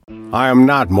I am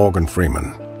not Morgan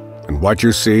Freeman, and what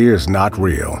you see is not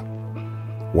real.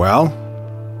 Well,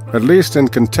 at least in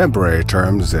contemporary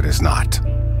terms, it is not.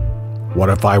 What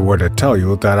if I were to tell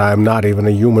you that I am not even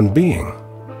a human being?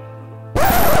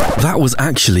 That was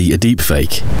actually a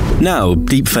deepfake. Now,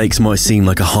 deepfakes might seem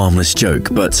like a harmless joke,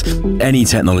 but any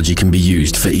technology can be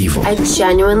used for evil. I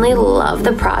genuinely love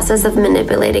the process of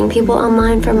manipulating people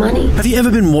online for money. Have you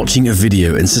ever been watching a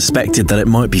video and suspected that it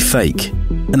might be fake,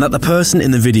 and that the person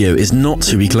in the video is not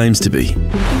who he claims to be?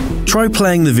 Try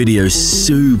playing the video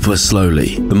super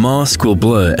slowly. The mask will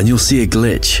blur and you'll see a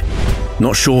glitch.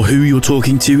 Not sure who you're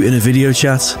talking to in a video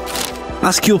chat?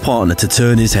 Ask your partner to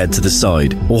turn his head to the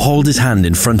side or hold his hand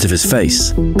in front of his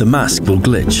face. The mask will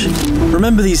glitch.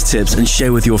 Remember these tips and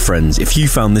share with your friends if you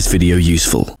found this video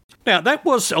useful. Now, that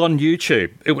was on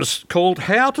YouTube. It was called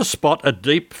How to Spot a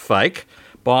Deep Fake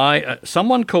by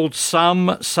someone called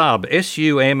Sumsub,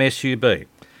 S-U-M-S-U-B.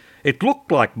 It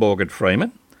looked like Morgan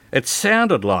Freeman. It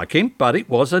sounded like him, but it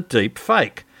was a deep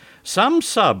fake.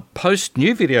 Sumsub posts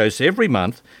new videos every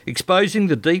month exposing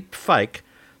the deep fake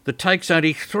that takes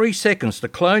only 3 seconds to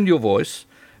clone your voice,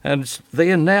 and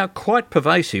they are now quite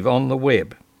pervasive on the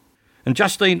web. And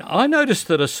Justine, I noticed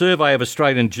that a survey of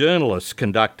Australian journalists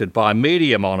conducted by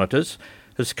Media Monitors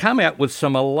has come out with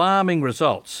some alarming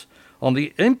results on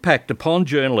the impact upon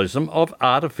journalism of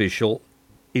artificial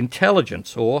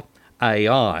intelligence, or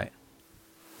AI.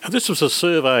 This was a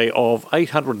survey of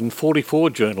 844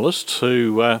 journalists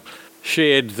who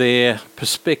shared their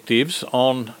perspectives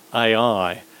on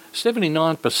AI.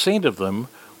 79% of them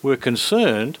were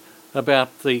concerned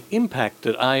about the impact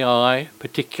that AI,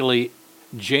 particularly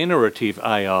generative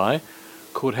AI,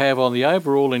 could have on the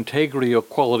overall integrity or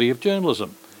quality of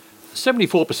journalism.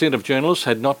 74% of journalists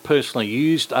had not personally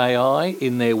used AI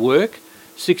in their work.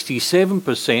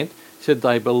 67% said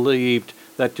they believed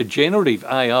that the generative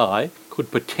AI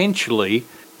could potentially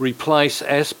replace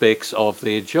aspects of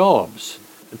their jobs.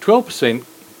 12%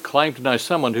 claimed to know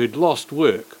someone who'd lost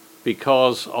work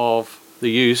because of the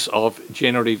use of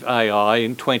generative AI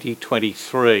in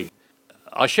 2023.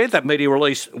 I shared that media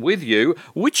release with you.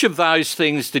 Which of those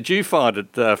things did you find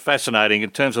it fascinating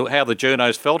in terms of how the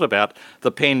journos felt about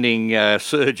the pending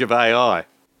surge of AI?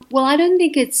 Well, I don't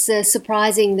think it's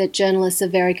surprising that journalists are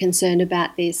very concerned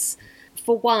about this.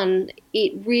 For one,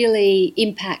 it really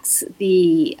impacts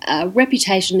the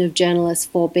reputation of journalists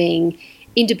for being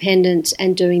independent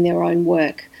and doing their own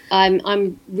work.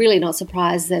 I'm really not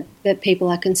surprised that people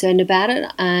are concerned about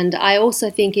it, and I also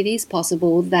think it is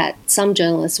possible that some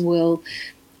journalists will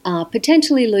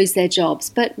potentially lose their jobs,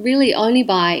 but really only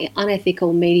by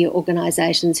unethical media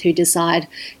organisations who decide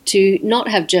to not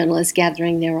have journalists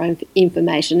gathering their own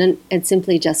information and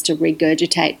simply just to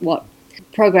regurgitate what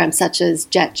programs such as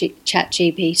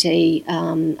ChatGPT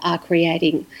are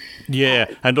creating. Yeah,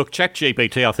 and look,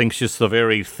 ChatGPT I think is just the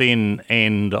very thin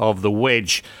end of the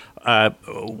wedge.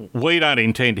 We don't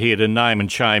intend here to name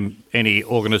and shame any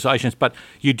organisations, but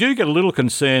you do get a little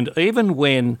concerned even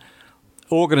when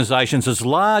organisations as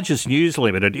large as News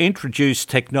Limited introduce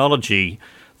technology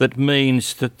that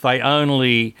means that they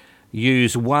only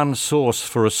use one source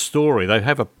for a story. They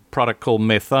have a product called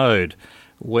Methode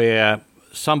where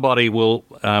somebody will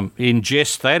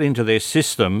ingest that into their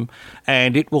system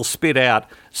and it will spit out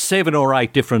 7 or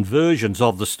 8 different versions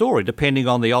of the story depending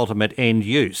on the ultimate end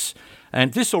use.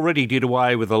 And this already did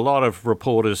away with a lot of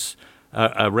reporters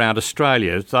around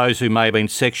Australia, those who may have been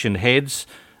section heads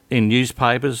in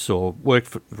newspapers or worked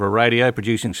for radio,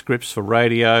 producing scripts for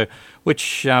radio,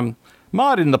 which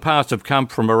might in the past have come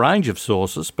from a range of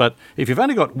sources, but if you've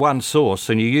only got one source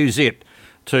and you use it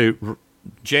to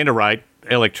generate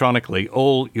electronically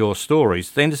all your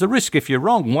stories, then there's a risk if you're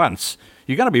wrong once,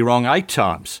 you're going to be wrong 8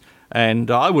 times.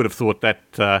 And I would have thought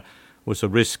that was a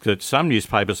risk that some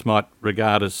newspapers might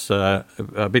regard as a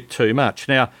bit too much.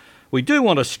 Now, we do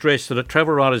want to stress that at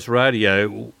Travel Writers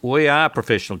Radio, we are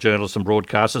professional journalists and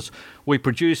broadcasters. We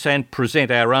produce and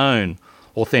present our own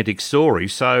authentic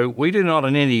stories, so we do not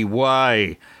in any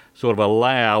way sort of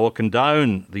allow or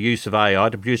condone the use of AI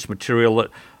to produce material that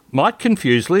might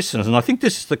confuse listeners. And I think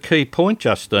this is the key point,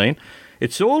 Justine.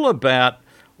 It's all about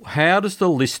how does the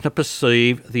listener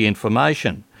perceive the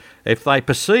information. If they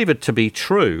perceive it to be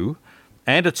true,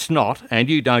 and it's not, and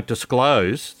you don't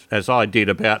disclose, as I did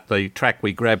about the track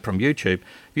we grabbed from YouTube,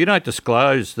 if you don't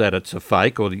disclose that it's a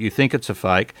fake or that you think it's a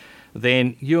fake,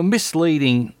 then you're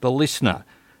misleading the listener.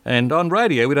 And on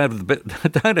radio, we don't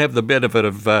have the benefit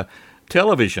of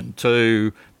television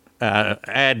to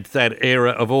add that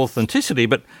era of authenticity,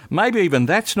 but maybe even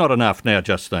that's not enough now,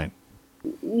 Justine.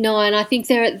 No, and I think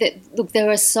there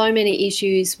are so many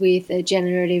issues with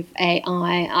generative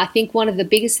AI. I think one of the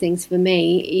biggest things for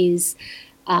me is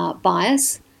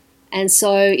bias. And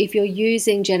so if you're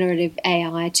using generative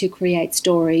AI to create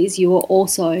stories, you are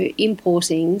also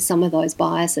importing some of those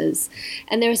biases.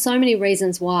 And there are so many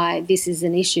reasons why this is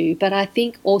an issue. But I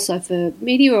think also for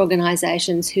media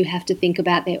organisations who have to think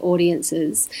about their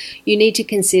audiences, you need to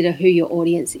consider who your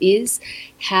audience is,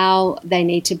 how they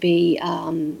need to be,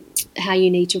 how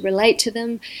you need to relate to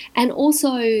them, and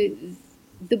also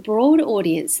the broad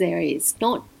audience there is,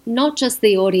 not just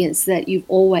the audience that you've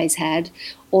always had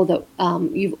or that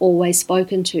you've always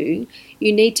spoken to.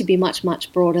 You need to be much,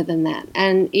 much broader than that.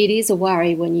 And it is a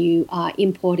worry when you are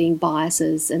importing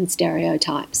biases and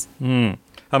stereotypes. I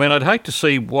mean, I'd hate to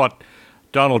see what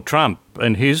Donald Trump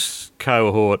and his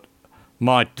cohort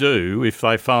might do if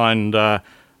they find a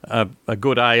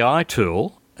good AI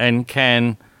tool and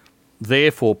can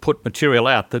therefore put material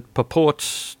out that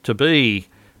purports to be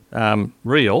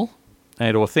real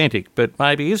and authentic, but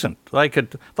maybe isn't. They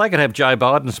could have Joe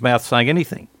Biden's mouth saying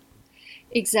anything.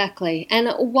 Exactly. And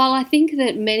while I think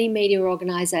that many media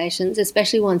organisations,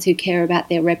 especially ones who care about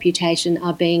their reputation,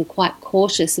 are being quite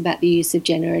cautious about the use of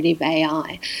generative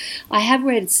AI, I have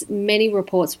read many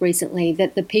reports recently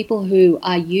that the people who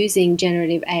are using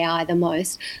generative AI the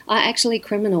most are actually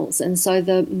criminals. And so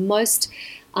the most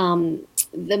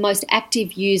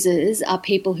active users are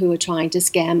people who are trying to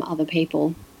scam other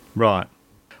people. Right.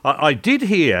 I did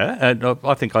hear, and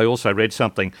I think I also read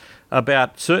something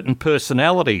about certain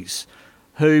personalities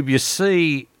who you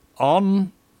see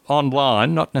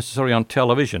online, not necessarily on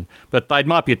television, but they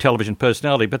might be a television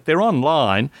personality, but they're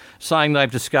online saying they've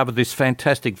discovered this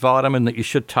fantastic vitamin that you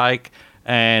should take,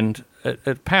 and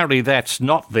apparently that's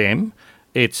not them.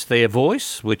 It's their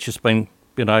voice, which has been,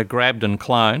 grabbed and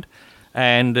cloned,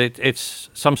 and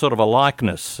it's some sort of a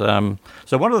likeness. So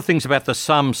one of the things about the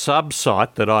Sumsub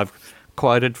site that I've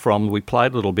quoted from, we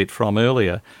played a little bit from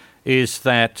earlier, is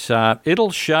that it'll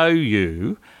show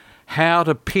you how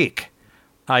to pick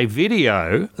a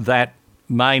video that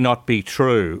may not be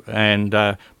true. And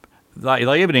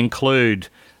they even include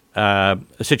a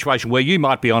situation where you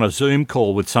might be on a Zoom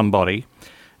call with somebody.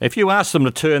 If you ask them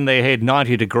to turn their head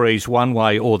 90 degrees one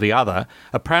way or the other,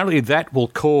 apparently that will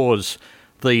cause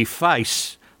the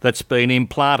face that's been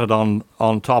implanted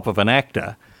on top of an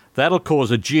actor, that'll cause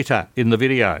a jitter in the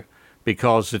video,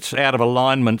 because it's out of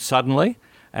alignment suddenly,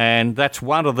 and that's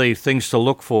one of the things to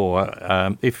look for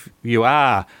if you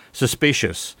are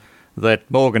suspicious that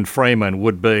Morgan Freeman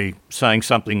would be saying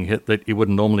something that you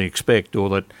wouldn't normally expect, or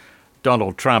that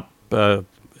Donald Trump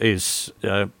is,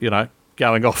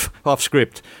 going off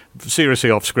script,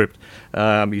 seriously off script.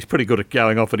 He's pretty good at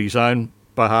going off at his own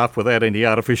behalf without any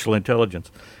artificial intelligence.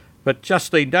 But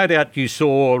Justine, no doubt you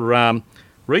saw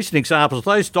recent examples of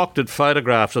those doctored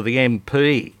photographs of the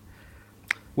MP,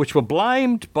 which were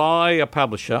blamed by a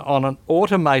publisher on an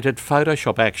automated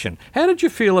Photoshop action. How did you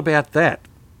feel about that?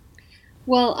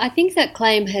 Well, I think that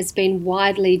claim has been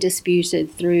widely disputed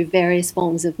through various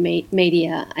forms of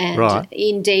media, and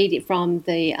indeed from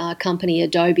the company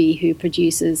Adobe, who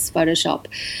produces Photoshop,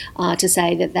 to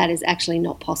say that that is actually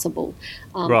not possible.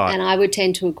 And I would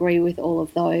tend to agree with all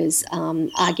of those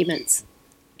arguments.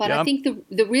 But I think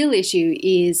the real issue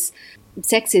is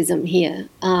sexism here,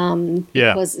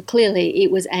 because clearly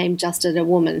it was aimed just at a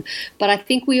woman. But I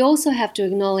think we also have to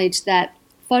acknowledge that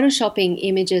Photoshopping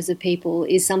images of people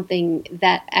is something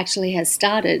that actually has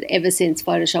started ever since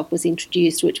Photoshop was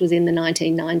introduced, which was in the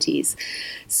 1990s.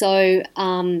 So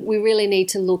we really need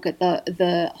to look at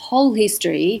the whole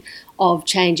history of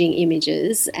changing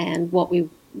images and what we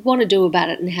want to do about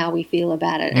it and how we feel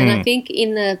about it. And I think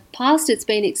in the past it's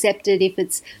been accepted if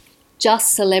it's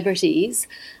just celebrities,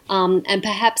 and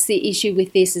perhaps the issue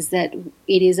with this is that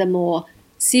it is a more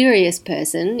serious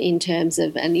person in terms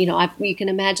of, and you can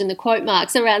imagine the quote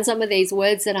marks around some of these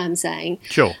words that I'm saying.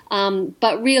 Sure.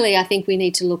 But really, I think we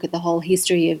need to look at the whole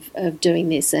history of doing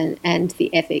this and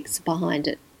the ethics behind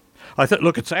it.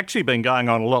 Look, it's actually been going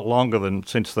on a lot longer than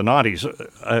since the 90s.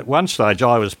 At one stage,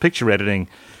 I was picture editing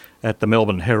at the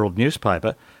Melbourne Herald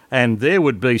newspaper, and there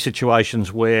would be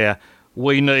situations where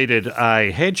we needed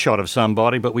a headshot of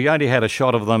somebody, but we only had a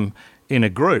shot of them in a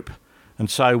group. And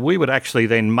so we would actually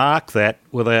then mark that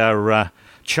with our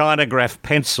Chinograph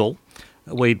pencil.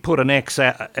 We'd put we'd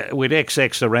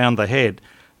XX around the head.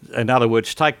 In other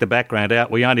words, take the background out.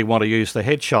 We only want to use the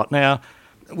headshot. Now,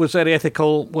 was that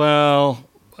ethical? Well,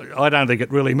 I don't think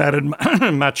it really mattered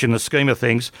much in the scheme of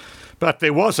things. But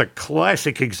there was a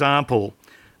classic example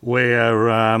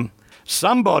where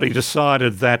somebody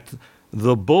decided that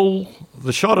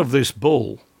the shot of this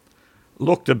bull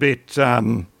looked a bit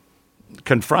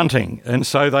confronting, and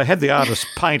so they had the artist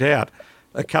paint out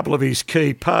a couple of his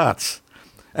key parts,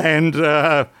 and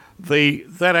that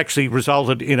actually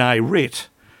resulted in a writ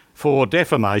for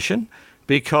defamation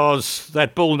because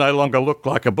that bull no longer looked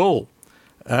like a bull.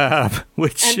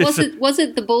 Which and was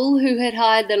it the bull who had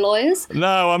hired the lawyers?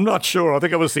 No, I'm not sure. I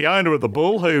think it was the owner of the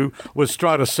bull who was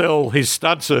trying to sell his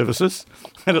stud services,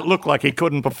 and it looked like he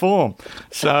couldn't perform.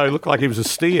 So it looked like he was a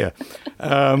steer.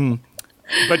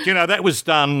 But, that was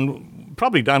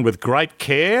probably done with great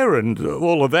care and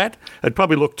all of that. It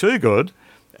probably looked too good.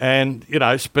 And,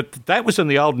 but that was in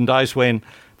the olden days when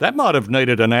that might have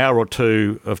needed an hour or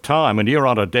two of time, and you're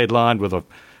on a deadline with a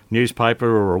newspaper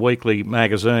or a weekly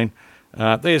magazine.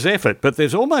 There's effort, but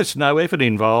there's almost no effort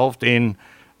involved in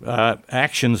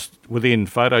actions within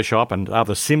Photoshop and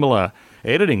other similar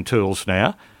editing tools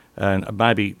now. And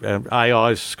maybe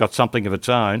AI's got something of its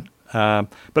own.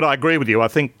 But I agree with you. I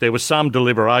think there was some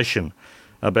deliberation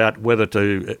about whether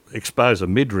to expose a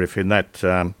midriff in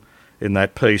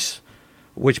that piece,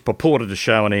 which purported to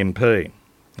show an MP,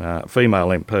 female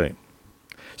MP.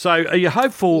 So are you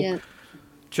hopeful,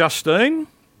 Justine?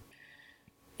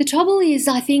 The trouble is,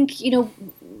 I think,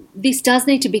 this does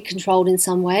need to be controlled in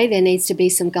some way. There needs to be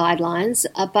some guidelines,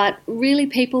 but really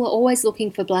people are always looking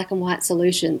for black and white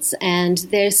solutions, and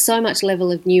there's so much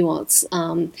level of nuance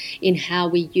in how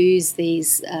we use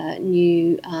these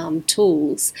new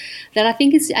tools that I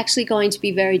think it's actually going to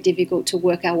be very difficult to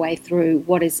work our way through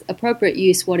what is appropriate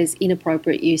use, what is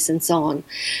inappropriate use, and so on.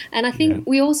 And I think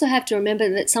we also have to remember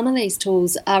that some of these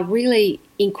tools are really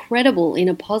incredible in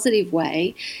a positive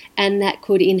way, and that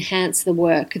could enhance the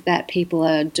work that people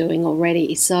are doing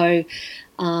already. So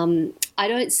I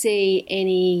don't see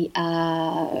any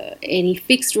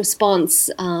fixed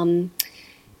response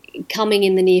coming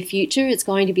in the near future. It's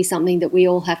going to be something that we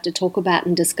all have to talk about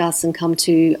and discuss and come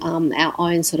to our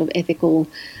own sort of ethical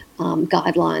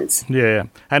guidelines. Yeah,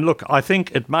 and look, I think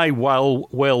it may well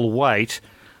wait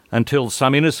until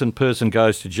some innocent person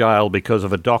goes to jail because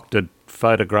of a doctored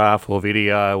photograph or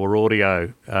video or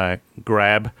audio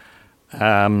grab,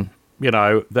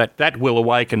 that will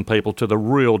awaken people to the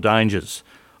real dangers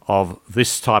of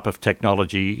this type of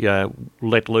technology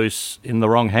let loose in the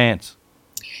wrong hands.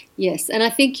 Yes, and I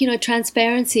think,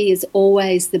 transparency is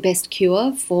always the best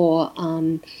cure for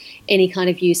any kind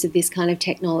of use of this kind of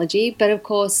technology. But of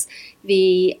course,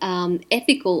 the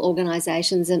ethical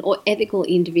organisations and ethical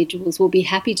individuals will be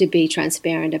happy to be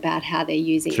transparent about how they're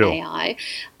using AI,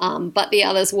 but the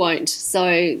others won't.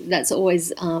 So that's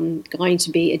always going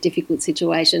to be a difficult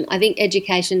situation. I think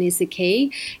education is the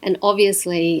key, and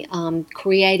obviously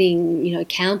creating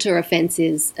counter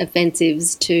offensives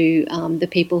to the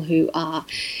people who are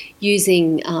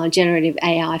using generative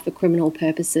AI for criminal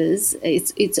purposes.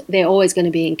 They're always going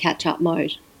to be in catch-up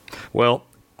mode. Well,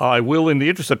 I will, in the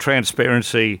interest of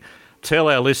transparency, tell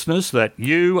our listeners that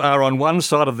you are on one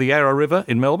side of the Yarra River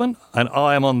in Melbourne and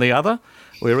I am on the other.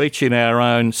 We're each in our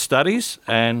own studies,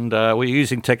 and we're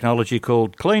using technology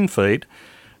called Clean Feed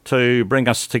to bring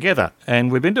us together.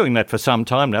 And we've been doing that for some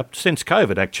time now, since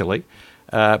COVID actually.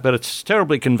 But it's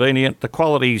terribly convenient. The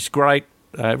quality's great.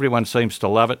 Everyone seems to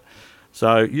love it.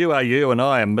 So you are you and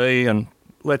I am me, and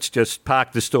let's just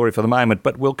park this story for the moment,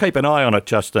 but we'll keep an eye on it,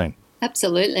 Justine.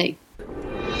 Absolutely.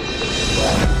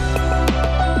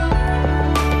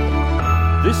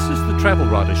 This is the Travel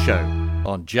Writer Show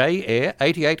on J-Air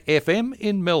 88 FM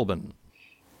in Melbourne.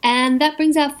 And that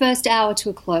brings our first hour to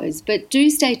a close, but do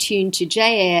stay tuned to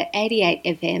J-Air 88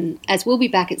 FM as we'll be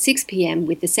back at 6 p.m.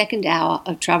 with the second hour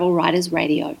of Travel Writers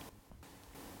Radio.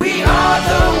 We are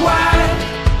the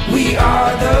wild, we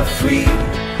are the free,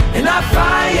 and our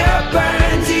fire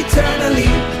burns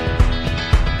eternally.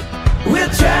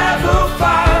 We'll travel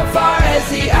far, far as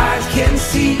the eyes can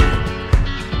see.